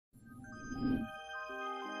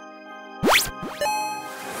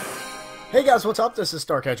Hey guys, what's up? This is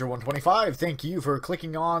StarCatcher125. Thank you for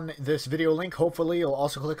clicking on this video link. Hopefully you'll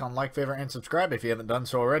also click on like, favorite, and subscribe if you haven't done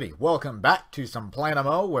so already. Welcome back to some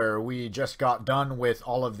Planemo, where we just got done with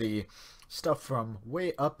all of the stuff from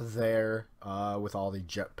way up there with all the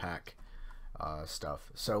jetpack stuff.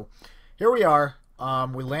 So here we are.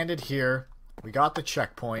 We landed here. We got the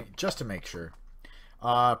checkpoint just to make sure.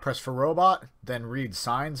 Press for robot, then read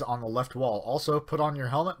signs on the left wall. Also, put on your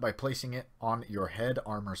helmet by placing it on your head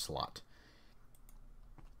armor slot.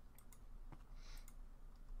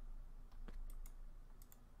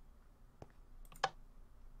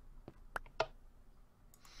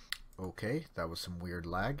 Okay, that was some weird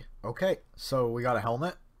lag. Okay, so we got a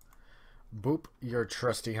helmet. Boop, your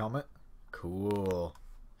trusty helmet. Cool.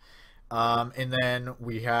 And then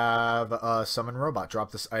we have a summon robot.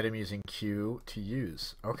 Drop this item using Q to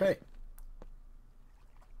use. Okay.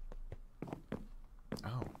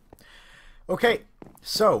 Oh. Okay,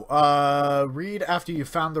 so read after you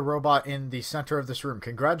found the robot in the center of this room.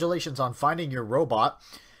 Congratulations on finding your robot,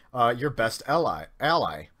 your best ally.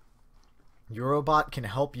 Your robot can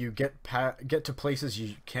help you get to places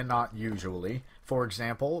you cannot usually. For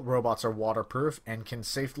example, robots are waterproof and can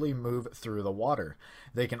safely move through the water.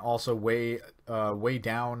 They can also weigh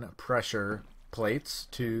down pressure plates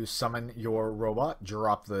to summon your robot.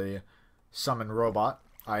 Drop the summon robot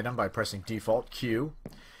item by pressing default Q.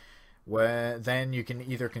 Then you can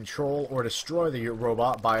either control or destroy the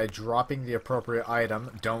robot by dropping the appropriate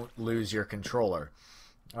item. Don't lose your controller.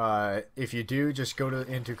 If you do, just go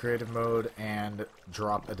into creative mode and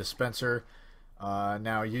drop a dispenser.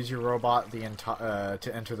 Now use your robot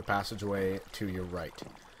to enter the passageway to your right.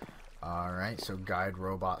 Alright, so guide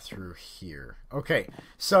robot through here. Okay,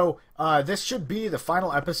 so this should be the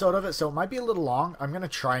final episode of it, so it might be a little long. I'm going to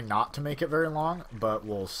try not to make it very long, but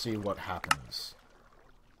we'll see what happens.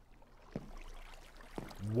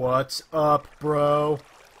 What's up, bro?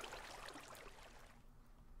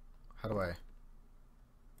 How do I...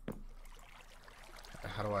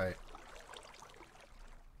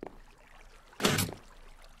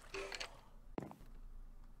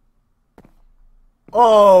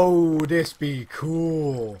 Oh, this be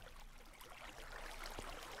cool.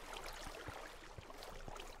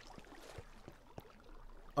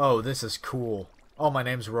 Oh, this is cool. Oh, my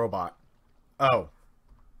name's Robot. Oh.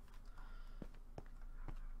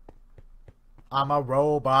 I'm a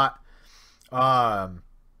robot.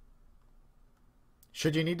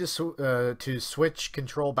 Should you need to switch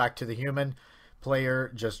control back to the human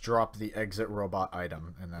player, just drop the exit robot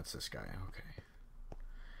item. And that's this guy. Okay.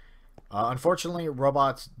 Unfortunately,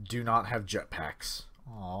 robots do not have jetpacks.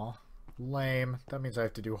 Aw, lame. That means I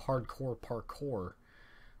have to do hardcore parkour.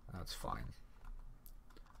 That's fine.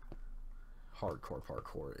 Hardcore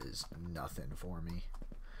parkour is nothing for me.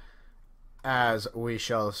 As we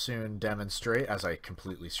shall soon demonstrate, as I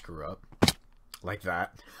completely screw up. Like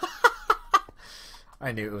that.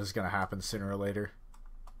 I knew it was going to happen sooner or later.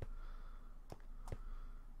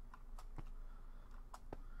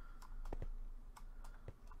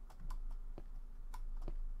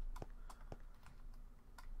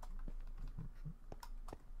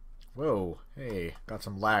 Whoa, hey, got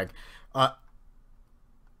some lag.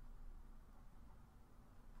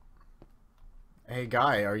 Hey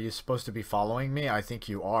guy, are you supposed to be following me? I think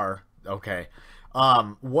you are. Okay.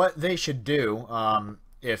 What they should do,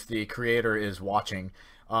 if the creator is watching,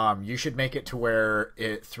 you should make it to where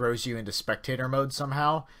it throws you into spectator mode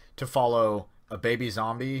somehow to follow a baby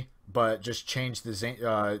zombie, but just change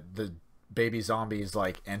the baby zombie's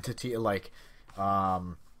like entity, to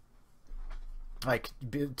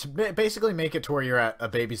basically make it to where you're at a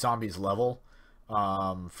baby zombie's level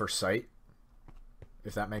for sight,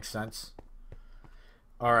 if that makes sense.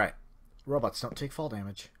 Alright. Robots don't take fall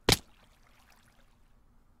damage.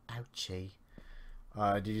 Ouchie.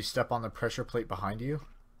 Did you step on the pressure plate behind you?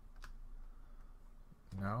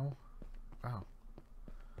 No? Oh.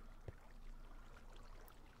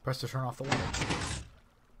 Press to turn off the water.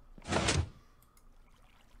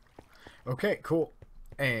 Okay, cool.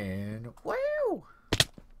 And... Wow!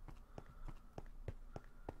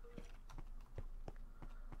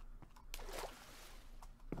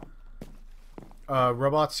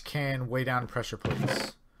 Robots can weigh down pressure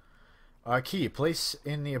plates. Key, place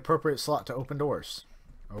in the appropriate slot to open doors.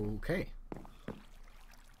 Okay.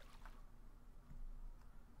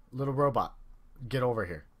 Little robot, get over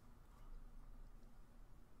here.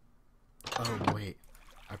 Oh, wait.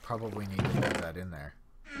 I probably need to leave that in there.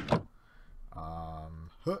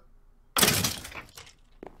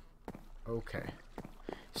 Okay.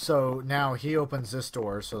 So, now he opens this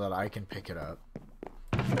door so that I can pick it up.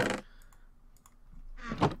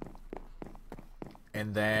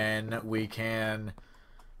 and then we can...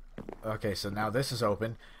 Okay, so now this is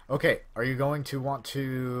open. Okay, are you going to want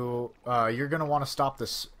to... you're going to want to stop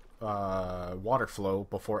this water flow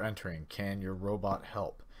before entering. Can your robot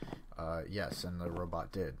help? Yes, and the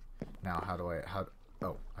robot did. Now, how do I...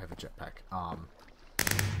 Oh, I have a jetpack.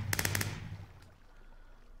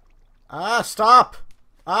 Stop!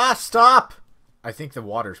 Stop! I think the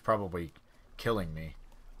water's probably killing me.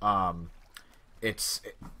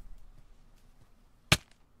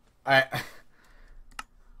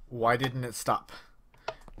 Why didn't it stop?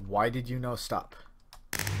 Why did you know stop?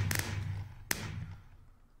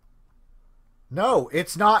 No,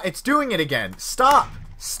 it's not. It's doing it again. Stop!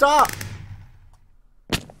 Stop!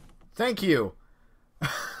 Thank you.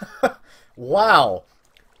 Wow.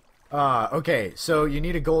 Okay, so you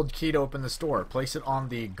need a gold key to open this door. Place it on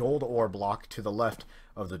the gold ore block to the left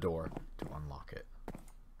of the door to unlock it.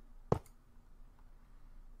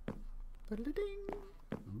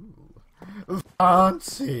 Ooh.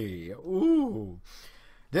 Fancy. Ooh.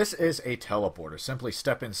 This is a teleporter. Simply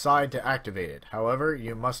step inside to activate it. However,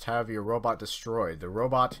 you must have your robot destroyed. The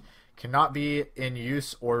robot cannot be in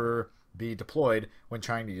use or be deployed when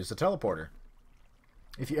trying to use the teleporter.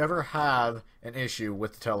 If you ever have an issue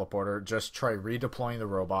with the teleporter, just try redeploying the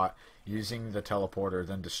robot, using the teleporter,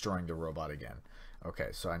 then destroying the robot again. Okay,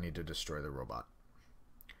 so I need to destroy the robot.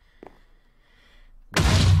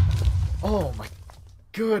 Oh my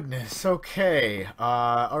goodness, okay.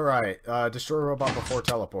 Alright, destroy robot before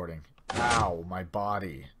teleporting. Ow, my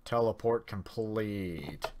body. Teleport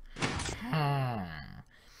complete.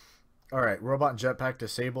 Alright, robot and jetpack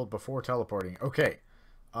disabled before teleporting. Okay,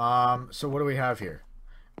 so what do we have here?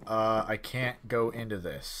 I can't go into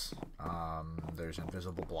this. There's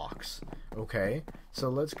invisible blocks. Okay, so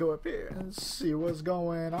let's go up here and see what's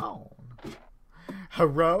going on.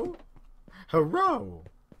 Hello? Hello?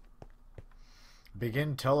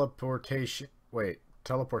 Begin teleportation. Wait,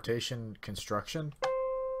 teleportation construction?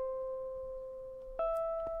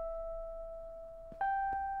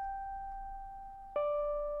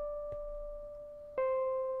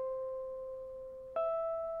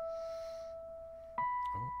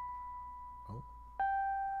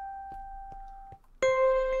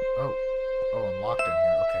 Oh, I'm locked in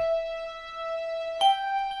here. Okay.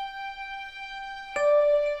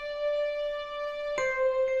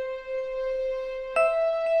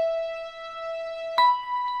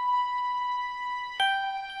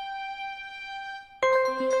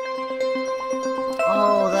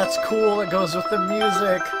 Oh, that's cool. It goes with the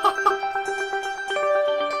music.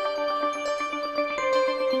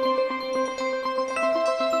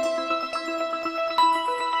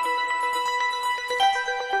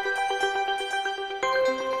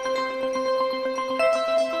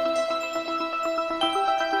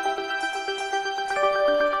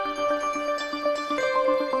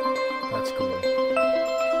 That's cool.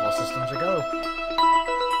 All systems are go.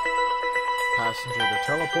 Passenger to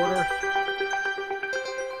teleporter.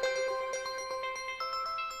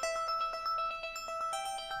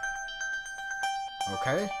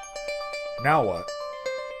 Okay. Now what?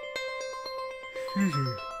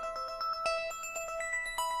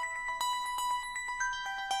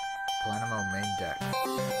 Planemo main deck.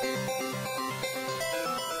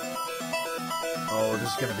 Oh, this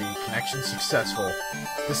is gonna be connection successful.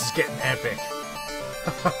 This is getting epic.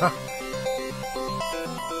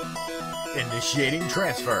 Initiating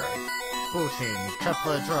transfer. Booting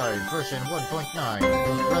Kepler Drive version 1.9.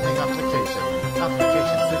 Running application.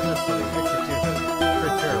 Application successfully executed.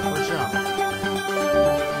 Prepare for jump.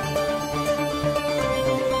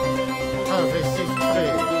 Harvesting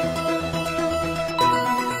trade.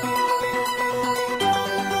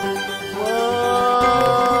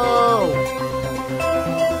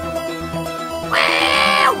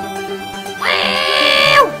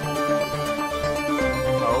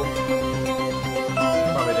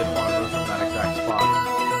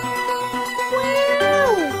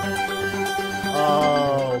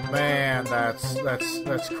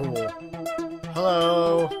 That's cool.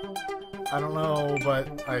 Hello. I don't know,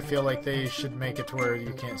 but I feel like they should make it to where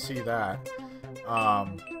you can't see that.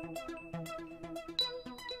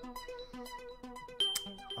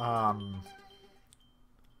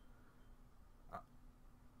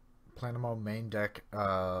 Planemo main deck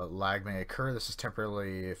lag may occur. This is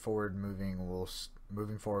temporarily forward moving.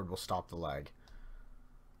 Moving forward will stop the lag.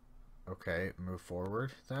 Okay, move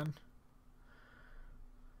forward then.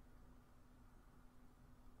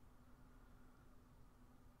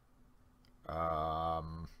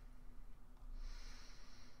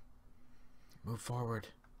 Move forward.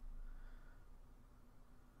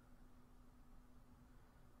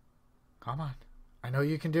 Come on. I know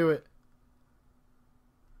you can do it.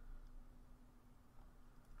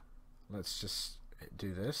 let's just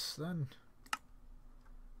do this then.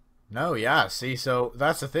 No, yeah, see, so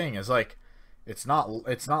that's the thing, is like it's not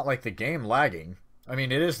like the game lagging. I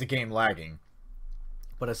mean, it is the game lagging,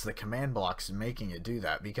 but it's the command blocks making it do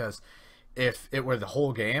that, because if it were the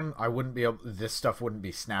whole game, I wouldn't be able, this stuff wouldn't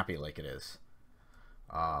be snappy like it is.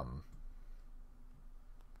 Come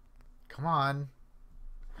on.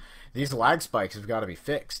 These lag spikes have got to be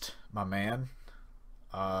fixed, my man.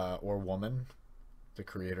 Or woman, the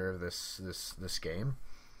creator of this game.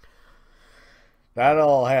 That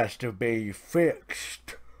all has to be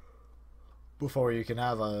fixed before you can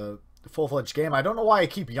have a full-fledged game. I don't know why I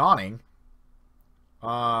keep yawning.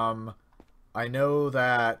 I know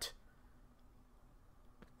that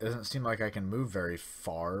it doesn't seem like I can move very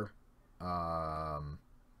far.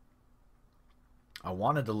 I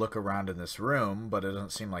wanted to look around in this room, but it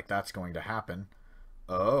doesn't seem like that's going to happen.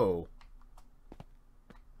 Oh.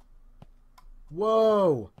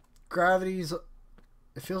 Whoa! Gravity's...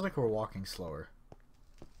 It feels like we're walking slower.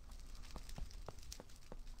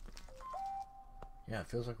 Yeah, it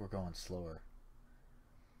feels like we're going slower.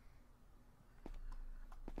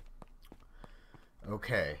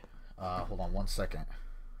 Okay. Hold on one second.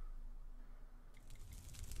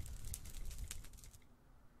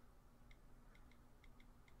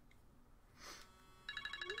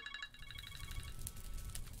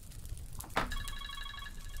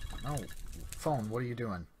 No. Phone, what are you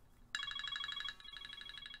doing?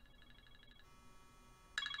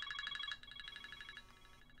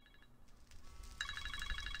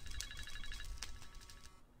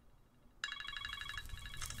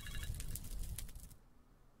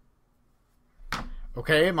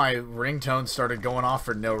 Okay, my ringtone started going off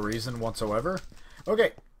for no reason whatsoever.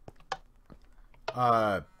 Okay.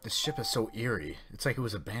 This ship is so eerie. It's like it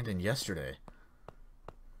was abandoned yesterday.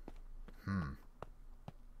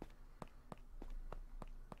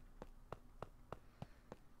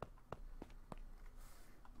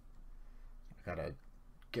 I gotta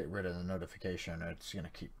get rid of the notification. It's gonna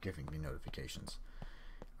keep giving me notifications.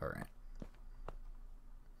 Alright.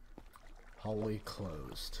 Hallway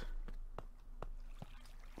closed.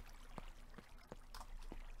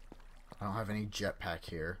 I don't have any jetpack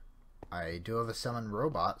here. I do have a summon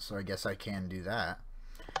robot, so I guess I can do that.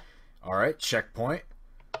 Alright, checkpoint.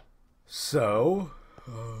 So,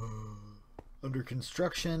 under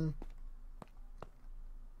construction.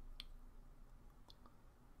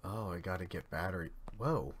 Oh, I gotta get battery.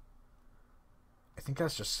 Whoa. I think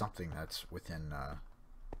that's just something that's within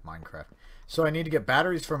Minecraft. So I need to get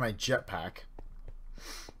batteries for my jetpack.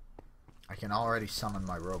 I can already summon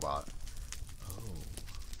my robot.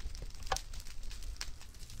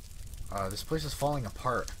 This place is falling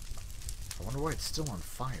apart. I wonder why it's still on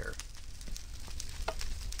fire.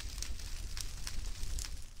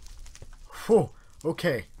 Whew.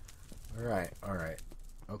 Okay. Alright, alright.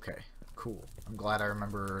 Okay. Cool. I'm glad I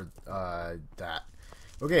remember that.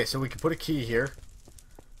 Okay, so we can put a key here.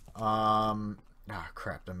 Ah,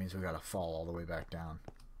 crap. That means we gotta fall all the way back down.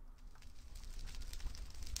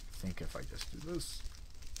 I think if I just do this.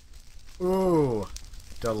 Ooh.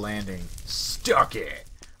 The landing. Stuck it!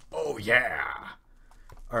 Oh, yeah!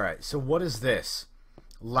 Alright, so what is this?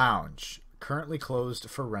 Lounge. Currently closed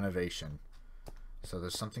for renovation. So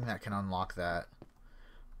there's something that can unlock that.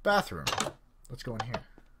 Bathroom. Let's go in here.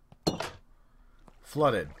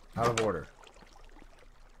 Flooded. Out of order.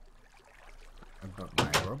 But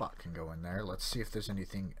my robot can go in there. Let's see if there's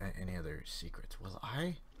anything, any other secrets. Will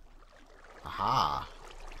I? Aha!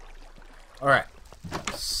 Alright.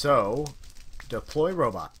 So, deploy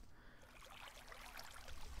robot.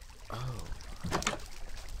 Oh.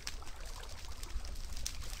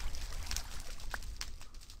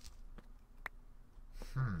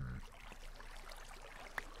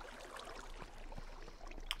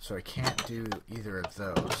 So I can't do either of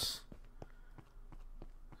those.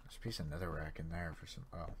 There's a piece of netherrack in there for some...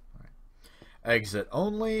 Oh, right. Exit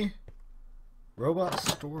only. Robot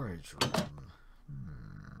storage room.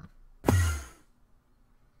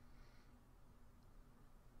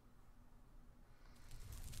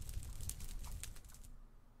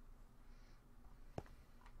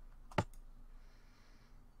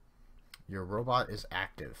 Your robot is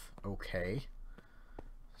active. Okay.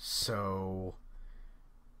 So,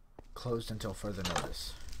 closed until further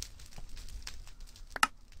notice.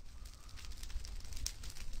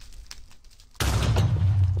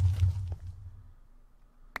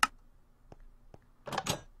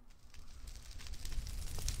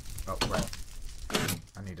 Oh, right.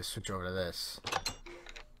 I need to switch over to this.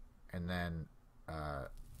 And then,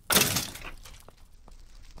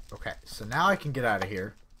 okay, so now I can get out of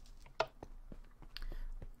here.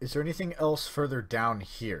 Is there anything else further down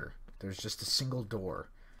here? There's just a single door.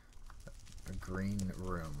 A green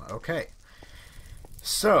room. Okay.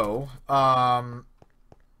 So, my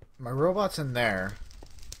robot's in there.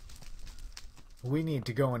 We need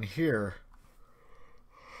to go in here.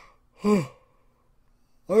 I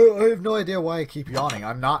have no idea why I keep yawning.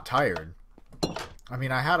 I'm not tired. I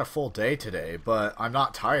mean, I had a full day today, but I'm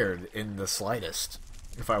not tired in the slightest.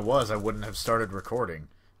 If I was, I wouldn't have started recording.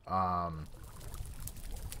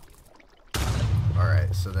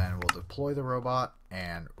 Alright, so then we'll deploy the robot,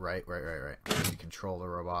 and right. We control the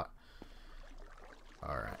robot.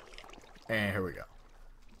 Alright. And here we go.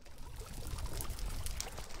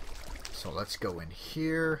 So let's go in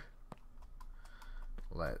here.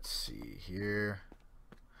 Let's see here.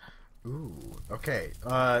 Ooh, okay.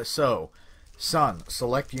 So Sun,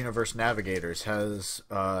 Select Universe Navigators, has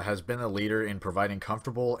been a leader in providing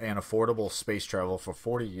comfortable and affordable space travel for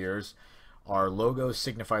 40 years. Our logo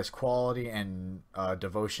signifies quality and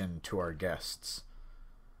devotion to our guests.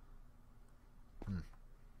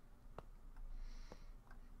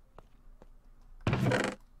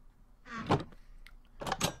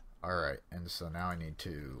 Alright, and so now I need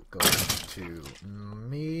to go to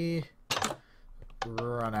me,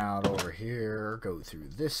 run out over here, go through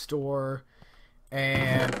this door,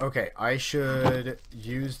 and okay, I should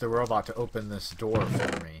use the robot to open this door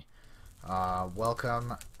for me.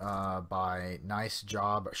 Welcome by Nice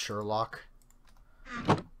Job Sherlock.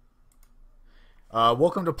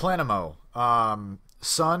 Welcome to Planemo.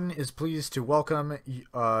 Sun is pleased to welcome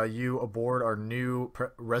you aboard our new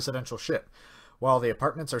residential ship. While the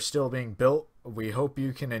apartments are still being built, we hope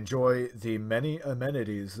you can enjoy the many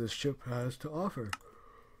amenities this ship has to offer.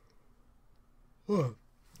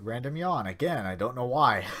 Random yawn again, I don't know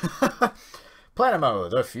why. Planemo,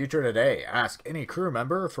 the future today. Ask any crew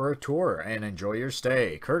member for a tour and enjoy your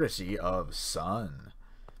stay, courtesy of Sun.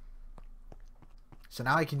 So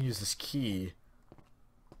now I can use this key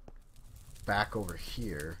back over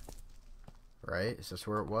here. Right? Is this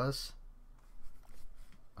where it was?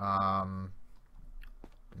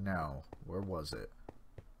 No. Where was it?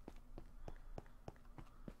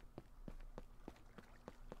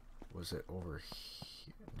 Was it over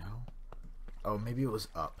here? No? Oh, maybe it was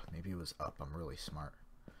up. Maybe it was up. I'm really smart.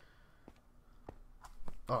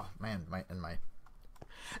 Oh, man. My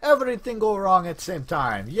everything go wrong at the same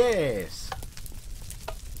time. Yes!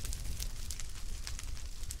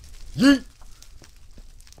 Yeet!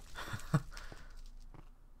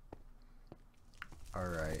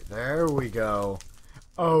 Alright, there we go.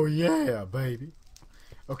 Oh yeah, baby.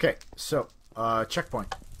 Okay, so,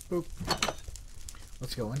 checkpoint. Boop.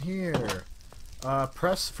 Let's go in here.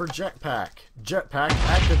 Press for jetpack. Jetpack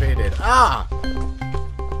activated. Ah!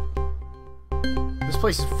 This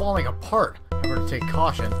place is falling apart. I'm going to take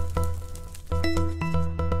caution.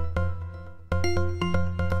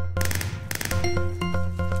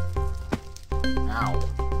 Ow.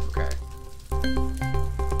 Okay.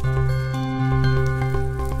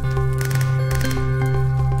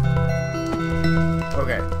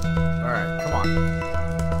 Okay. Alright, come on.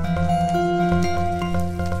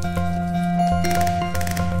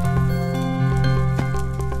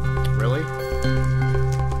 Really?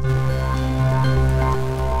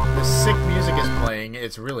 The sick music is playing.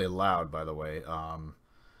 It's really loud, by the way. Hold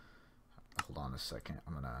on a second.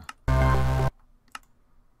 I'm gonna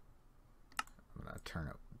turn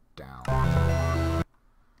it down.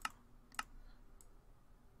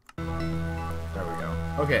 There we go.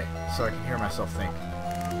 Okay, so I can hear myself think.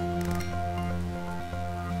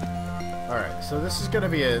 Alright, so this is gonna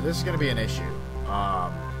be an issue.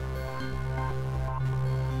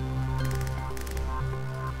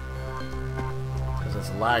 Because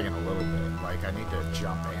it's lagging a little bit. Like, I need to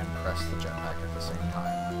jump and press the jetpack at the same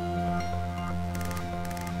time.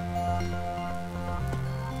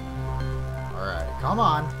 Alright, come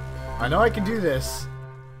on. I know I can do this.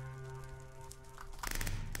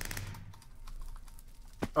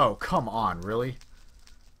 Oh, come on, really?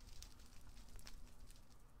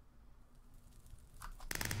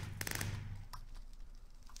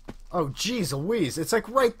 Oh, jeez Louise, it's like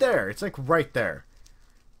right there. It's like right there.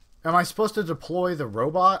 Am I supposed to deploy the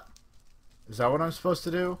robot? Is that what I'm supposed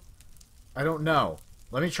to do? I don't know.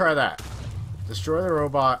 Let me try that. Destroy the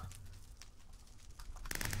robot.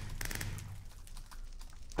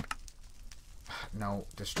 No,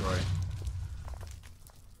 destroy.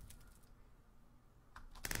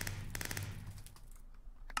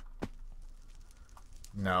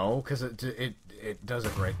 No, because it does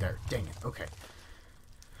it right there. Dang it. Okay.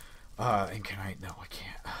 And can I? No, I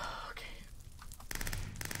can't. Okay.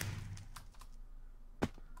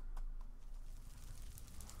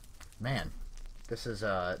 Man, this is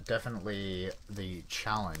definitely the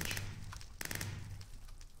challenge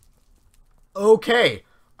Okay.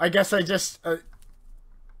 I guess I just... I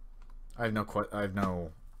have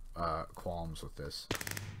no qualms with this.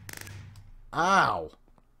 Ow.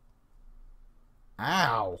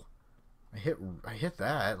 Ow. I hit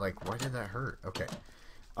that. Like, why did that hurt? Okay.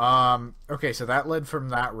 Okay, so that led from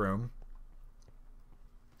that room.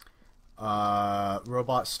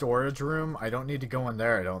 Robot storage room. I don't need to go in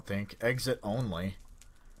there, I don't think. Exit only.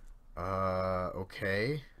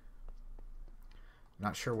 Okay.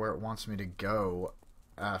 Not sure where it wants me to go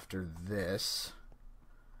after this.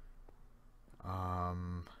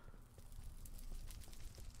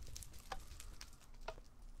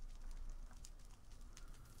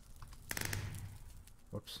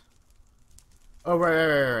 Whoops. Oh,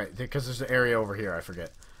 right. Because there's an area over here, I forget.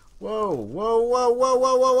 Whoa.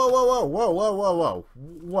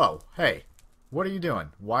 Whoa. Hey, what are you doing?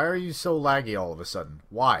 Why are you so laggy all of a sudden?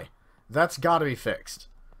 Why? That's gotta be fixed.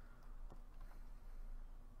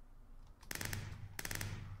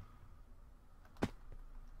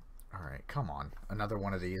 Alright, come on. Another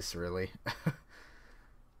one of these, really?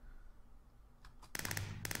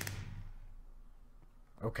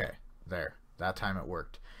 Okay, there. That time it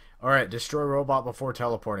worked. Alright, destroy robot before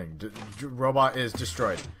teleporting. Robot is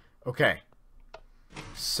destroyed. Okay.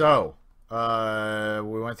 So,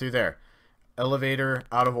 we went through there. Elevator,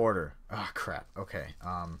 out of order. Ah, crap. Okay,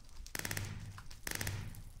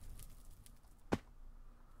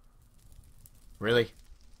 Really?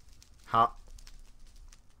 How?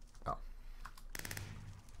 Oh.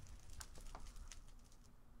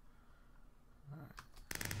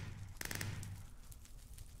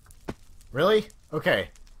 Really? Okay.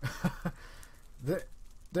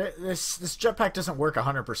 This jetpack doesn't work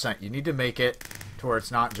 100%. You need to make it to where it's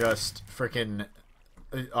not just freaking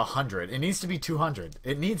 100. It needs to be 200.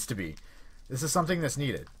 It needs to be. This is something that's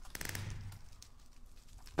needed.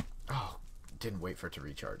 Oh, didn't wait for it to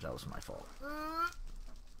recharge. That was my fault.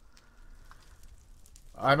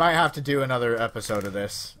 I might have to do another episode of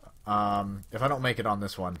this. If I don't make it on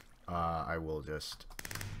this one, I will just...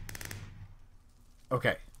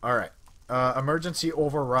 Okay, alright. Emergency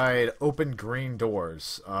override, open green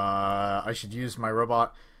doors. I should use my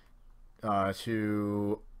robot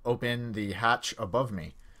to open the hatch above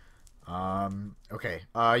me. Okay.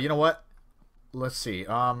 You know what? Let's see.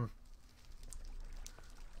 Okay.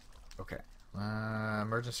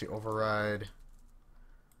 Emergency override.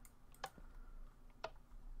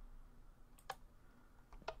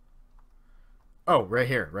 Oh, right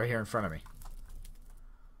here in front of me.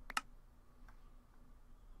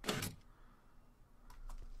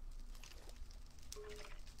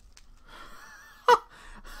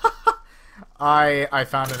 I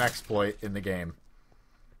found an exploit in the game.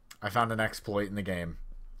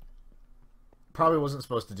 Probably wasn't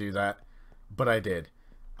supposed to do that, but I did.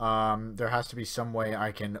 There has to be some way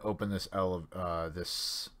I can open this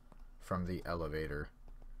this from the elevator.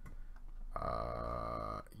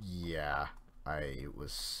 Yeah, I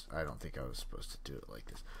don't think I was supposed to do it like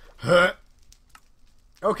this.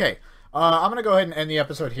 Okay, I'm gonna go ahead and end the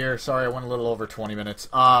episode here. Sorry, I went a little over 20 minutes.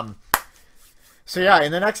 So yeah,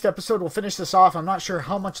 in the next episode, we'll finish this off. I'm not sure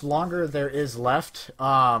how much longer there is left.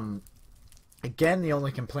 Again, the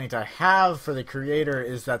only complaint I have for the creator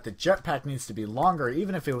is that the jetpack needs to be longer.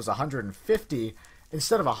 Even if it was 150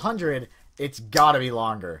 instead of 100, it's got to be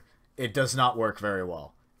longer. It does not work very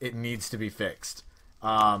well. It needs to be fixed.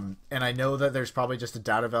 And I know that there's probably just a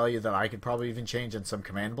data value that I could probably even change in some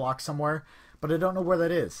command block somewhere, but I don't know where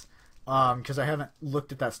that is. Because I haven't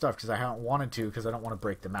looked at that stuff, because I haven't wanted to, because I don't want to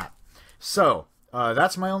break the map. So,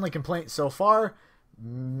 that's my only complaint so far.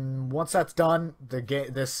 Once that's done, the game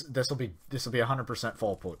this will be 100%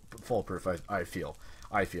 foolproof. I feel.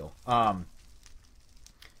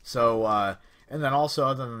 And then also,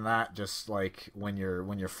 other than that, just like when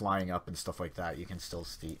you're flying up and stuff like that, you can still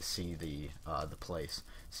see the place.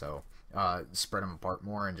 So spread them apart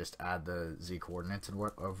more and just add the Z coordinates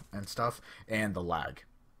and stuff, and the lag.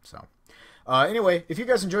 So. Anyway, if you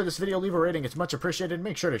guys enjoyed this video, leave a rating. It's much appreciated.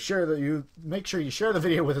 Make sure you share the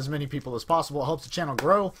video with as many people as possible. It helps the channel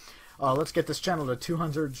grow. Let's get this channel to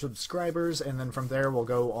 200 subscribers, and then from there we'll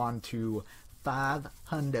go on to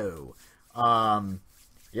 500.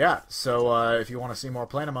 Yeah, so if you want to see more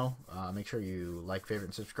Planemo, make sure you like, favorite,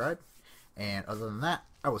 and subscribe. And other than that,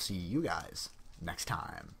 I will see you guys next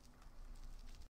time.